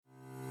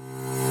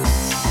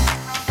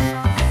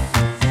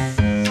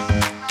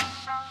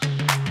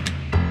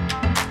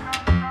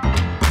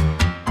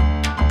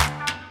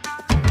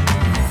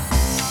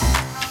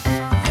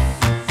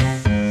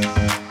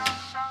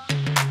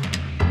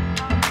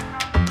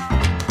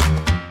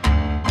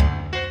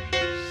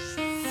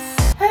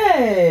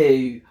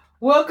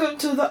Welcome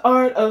to the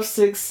Art of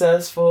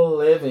Successful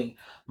Living.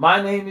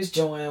 My name is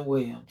Joanne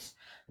Williams.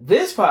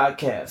 This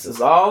podcast is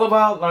all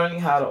about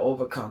learning how to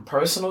overcome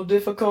personal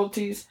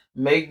difficulties,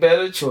 make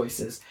better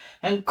choices,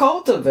 and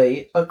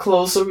cultivate a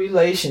closer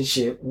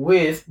relationship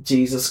with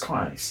Jesus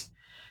Christ.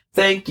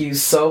 Thank you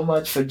so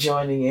much for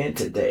joining in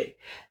today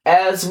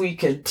as we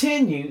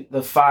continue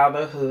the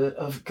Fatherhood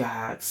of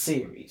God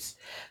series.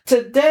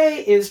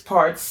 Today is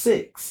part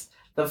 6,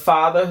 the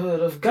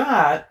Fatherhood of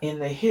God in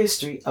the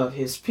History of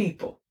His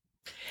People.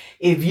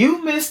 If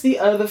you missed the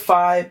other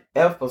 5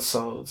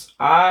 episodes,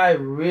 I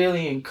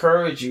really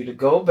encourage you to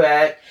go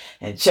back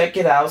and check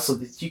it out so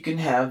that you can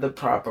have the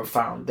proper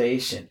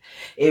foundation.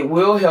 It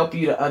will help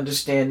you to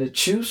understand the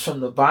truths from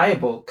the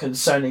Bible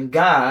concerning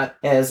God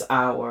as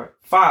our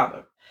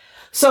Father.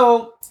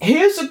 So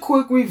here's a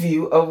quick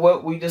review of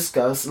what we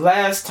discussed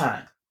last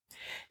time.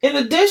 In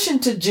addition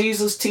to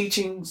Jesus'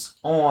 teachings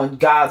on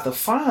God the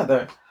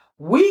Father,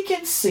 we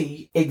can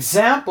see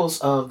examples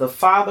of the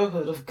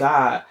fatherhood of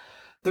God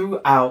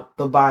throughout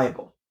the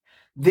Bible.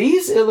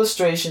 These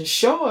illustrations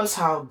show us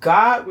how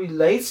God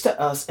relates to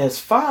us as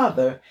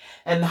Father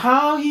and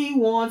how He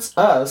wants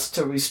us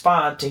to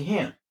respond to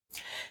Him.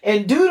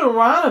 In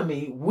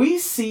Deuteronomy, we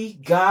see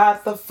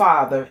God the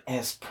Father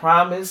as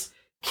promise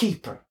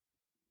keeper.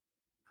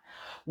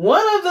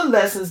 One of the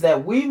lessons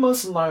that we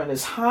must learn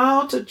is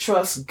how to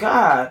trust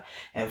God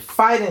and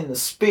fight in the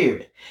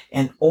Spirit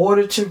in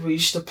order to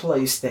reach the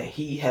place that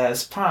He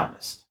has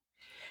promised.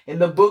 In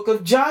the book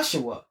of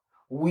Joshua,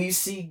 we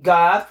see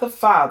God the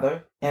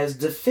Father as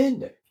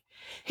defender.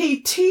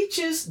 He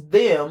teaches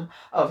them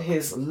of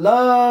His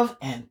love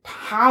and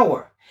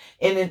power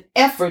in an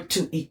effort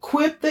to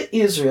equip the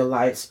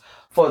Israelites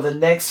for the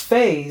next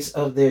phase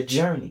of their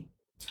journey.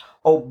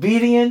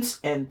 Obedience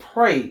and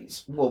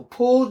praise will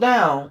pull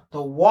down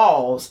the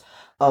walls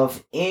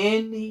of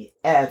any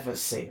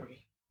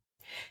adversary.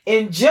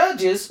 In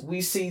Judges,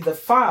 we see the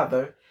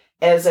Father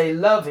as a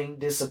loving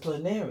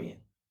disciplinarian.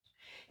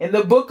 In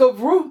the book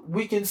of Ruth,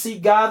 we can see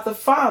God the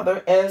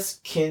Father as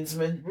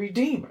kinsman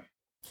redeemer.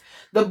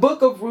 The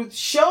book of Ruth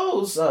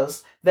shows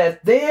us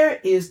that there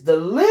is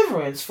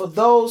deliverance for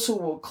those who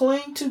will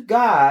cling to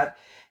God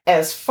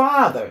as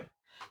Father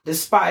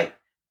despite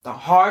the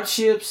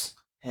hardships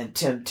and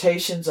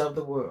temptations of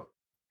the world.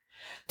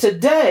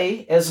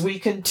 Today, as we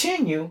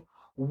continue,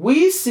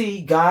 we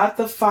see God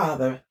the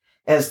Father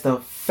as the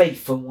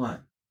faithful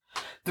one.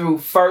 Through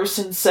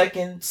 1st and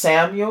 2nd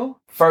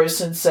Samuel,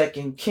 1st and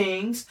 2nd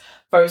Kings,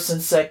 1st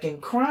and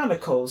 2nd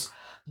Chronicles,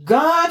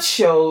 God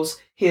shows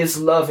His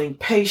loving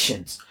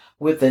patience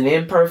with an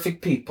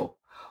imperfect people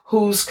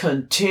whose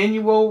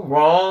continual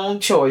wrong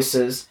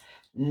choices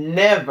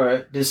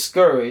never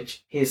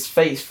discourage His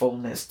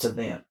faithfulness to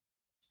them.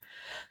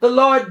 The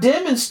Lord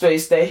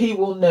demonstrates that He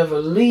will never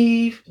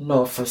leave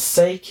nor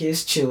forsake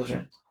His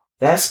children.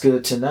 That's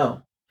good to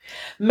know.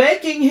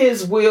 Making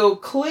His will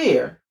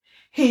clear,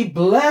 He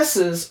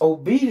blesses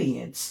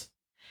obedience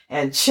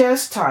and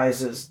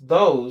chastises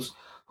those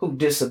who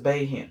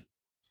disobey Him.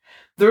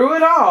 Through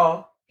it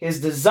all,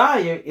 His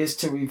desire is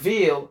to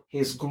reveal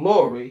His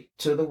glory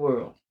to the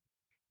world.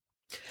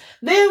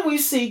 Then we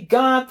see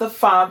God the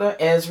Father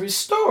as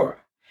restorer.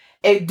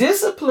 A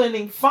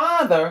disciplining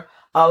father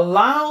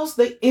allows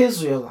the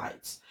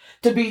Israelites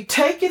to be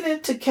taken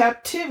into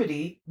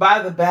captivity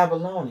by the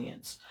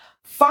Babylonians,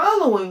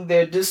 following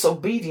their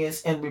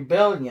disobedience and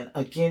rebellion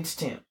against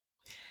Him.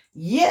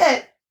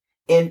 Yet,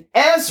 in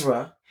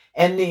Ezra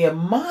and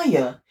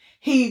Nehemiah,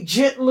 He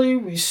gently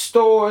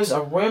restores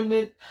a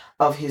remnant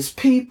of His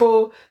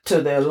people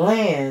to their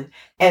land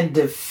and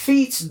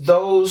defeats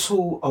those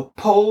who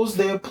oppose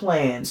their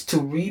plans to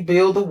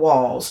rebuild the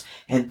walls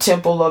and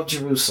temple of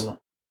Jerusalem.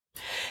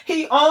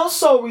 He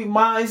also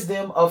reminds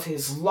them of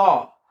His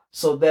law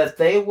so that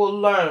they will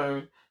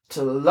learn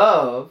to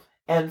love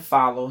and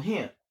follow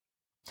Him.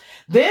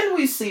 Then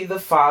we see the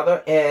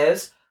Father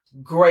as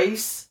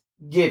grace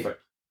giver.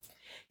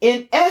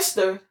 In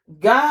Esther,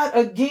 God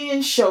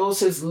again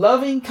shows His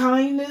loving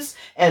kindness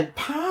and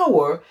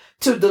power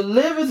to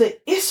deliver the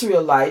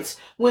Israelites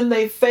when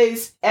they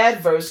face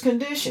adverse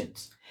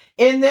conditions.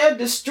 In their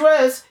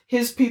distress,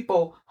 His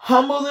people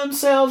humble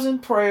themselves in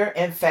prayer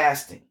and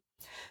fasting.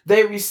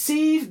 They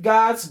receive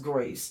God's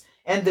grace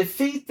and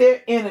defeat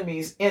their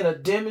enemies in a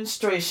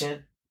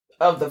demonstration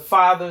of the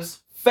Father's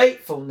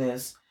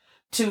faithfulness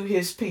to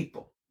His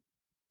people.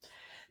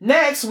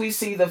 Next, we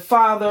see the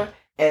Father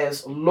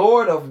as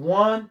Lord of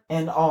one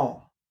and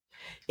all.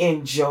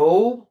 In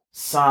Job,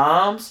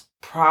 Psalms,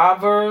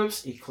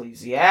 Proverbs,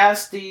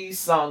 Ecclesiastes,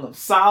 Song of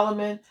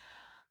Solomon,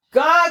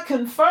 God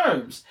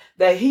confirms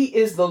that He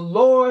is the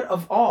Lord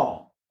of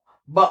all,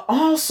 but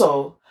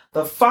also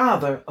the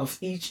Father of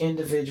each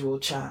individual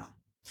child.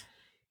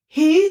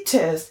 He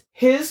tests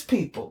His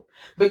people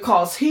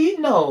because He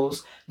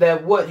knows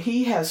that what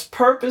He has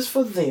purposed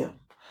for them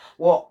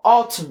will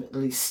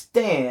ultimately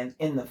stand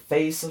in the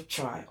face of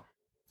trial.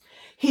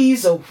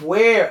 He's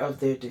aware of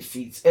their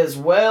defeats as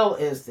well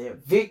as their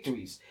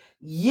victories,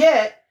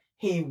 yet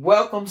He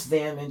welcomes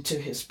them into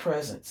His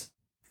presence.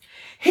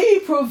 He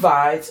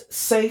provides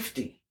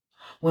safety,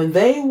 When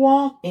they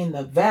walk in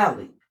the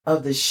valley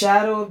of the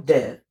shadow of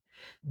death,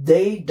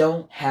 they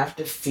don't have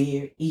to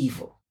fear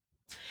evil.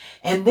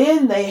 And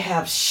then they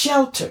have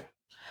shelter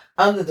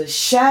under the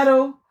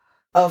shadow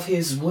of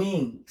his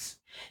wings.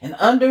 And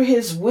under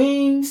his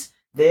wings,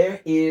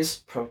 there is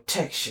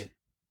protection.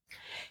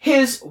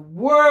 His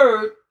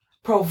word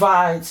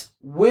provides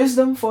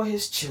wisdom for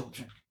his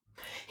children.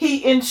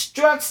 He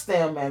instructs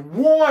them and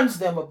warns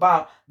them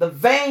about the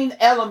vain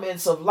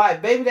elements of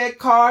life. Baby, that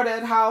car,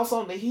 that house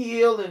on the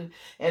hill,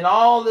 and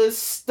all this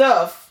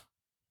stuff.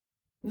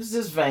 This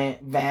is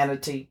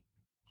vanity.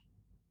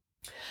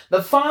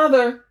 The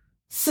Father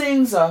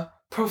sings a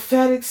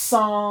prophetic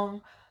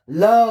song,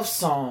 love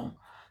song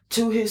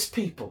to his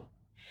people.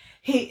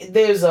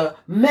 There's a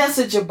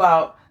message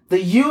about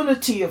the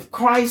unity of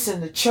Christ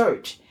in the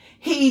church.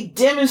 He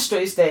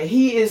demonstrates that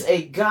he is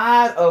a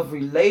God of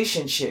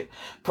relationship,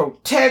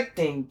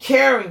 protecting,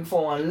 caring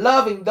for, and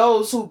loving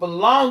those who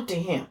belong to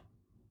him.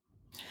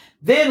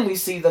 Then we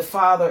see the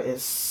Father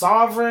as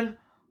sovereign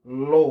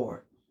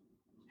Lord.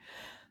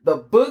 The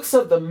books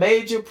of the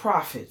major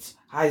prophets,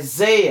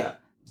 Isaiah,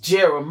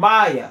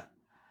 Jeremiah,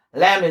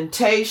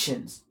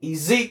 Lamentations,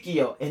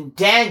 Ezekiel, and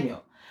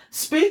Daniel,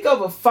 speak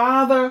of a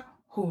Father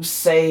who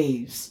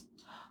saves,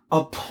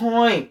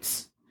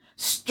 appoints,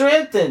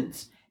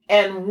 strengthens,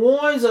 and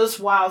warns us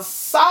while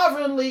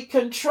sovereignly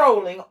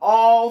controlling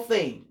all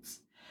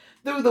things.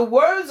 Through the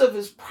words of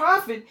his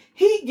prophet,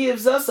 he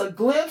gives us a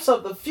glimpse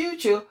of the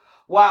future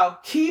while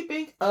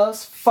keeping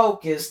us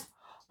focused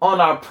on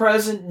our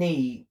present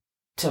need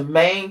to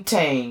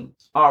maintain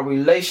our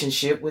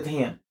relationship with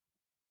him.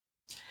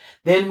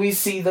 Then we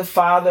see the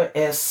Father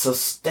as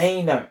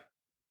sustainer.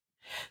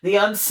 The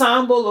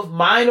ensemble of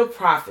minor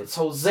prophets,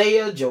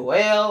 Hosea,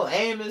 Joel,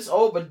 Amos,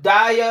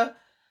 Obadiah,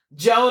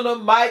 Jonah,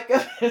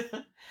 Micah,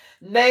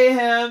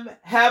 Nahum,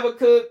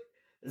 Habakkuk,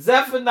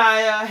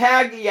 Zephaniah,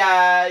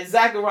 Haggai,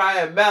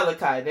 Zechariah, and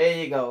Malachi.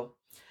 There you go.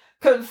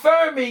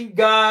 Confirming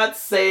God's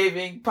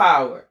saving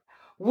power.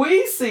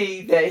 We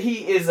see that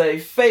he is a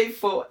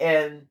faithful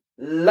and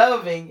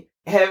loving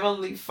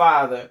heavenly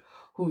Father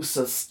who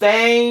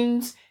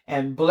sustains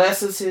and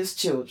blesses his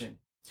children.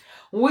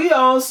 We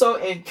also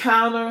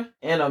encounter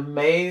an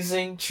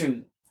amazing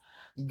truth.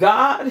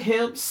 God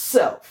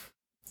himself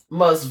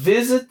must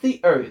visit the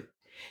earth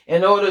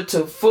in order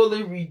to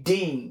fully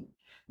redeem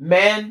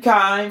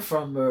mankind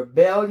from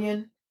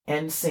rebellion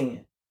and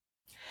sin.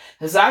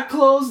 As I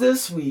close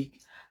this week,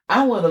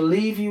 I want to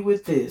leave you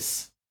with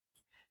this.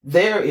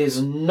 There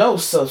is no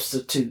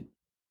substitute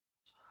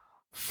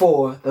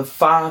for the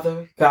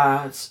Father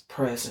God's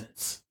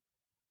presence.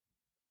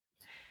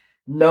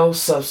 No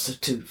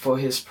substitute for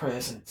his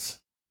presence.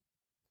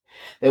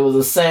 There was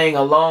a saying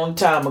a long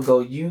time ago,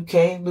 you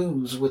can't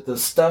lose with the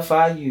stuff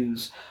I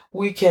use.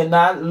 We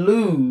cannot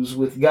lose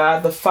with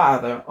God the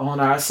Father on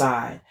our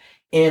side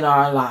in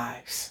our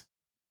lives.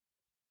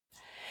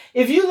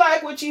 If you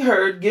like what you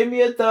heard, give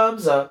me a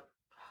thumbs up.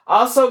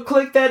 Also,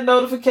 click that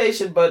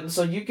notification button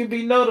so you can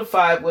be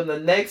notified when the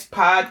next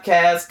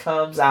podcast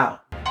comes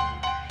out.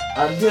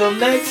 Until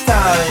next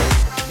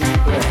time,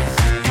 be blessed.